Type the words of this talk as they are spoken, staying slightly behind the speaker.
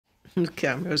The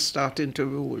camera's starting to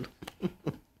roll.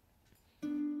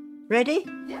 Ready?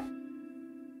 Yeah.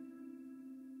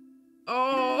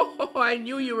 Oh, I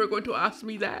knew you were going to ask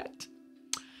me that.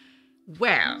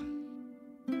 Well.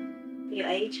 Your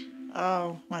age?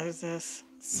 Oh, what is this?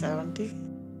 70?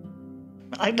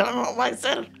 I don't know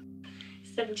myself.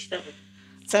 77.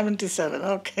 77,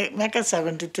 okay. Make a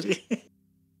 73.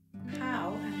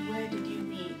 How and where did you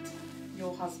meet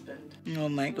your husband? Oh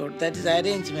my God, that is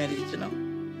arranged marriage, you know.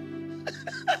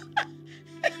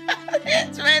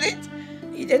 Arranged marriage.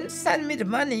 He didn't send me the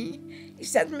money, he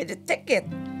sent me the ticket.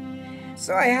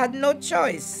 So I had no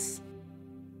choice.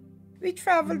 We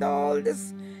traveled all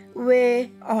this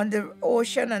way on the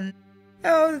ocean and,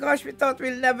 oh gosh, we thought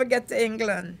we'll never get to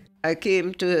England. I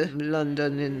came to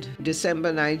London in December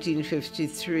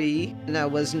 1953, and I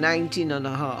was 19 and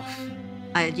a half.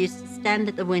 I used to stand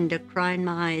at the window crying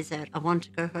my eyes out. I want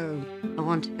to go home. I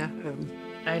want to go home.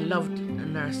 I loved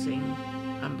nursing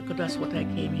because that's what I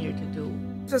came here to do.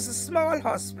 It was a small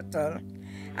hospital,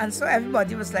 and so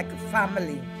everybody was like a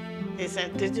family. He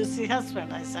said, did you see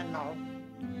husband? I said, no.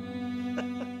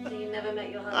 So you never met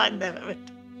your husband?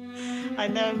 I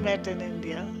never met in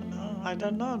India. No, I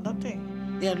don't know, nothing.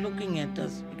 They are looking at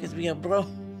us because we are broke.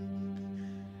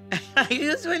 I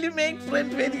usually make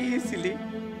friends very easily.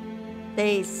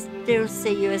 They still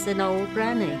see you as an old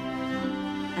granny.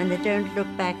 And they don't look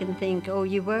back and think, oh,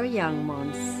 you were young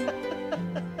once.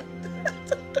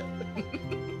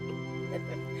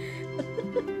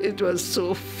 It was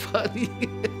so funny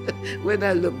when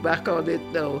I look back on it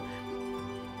now.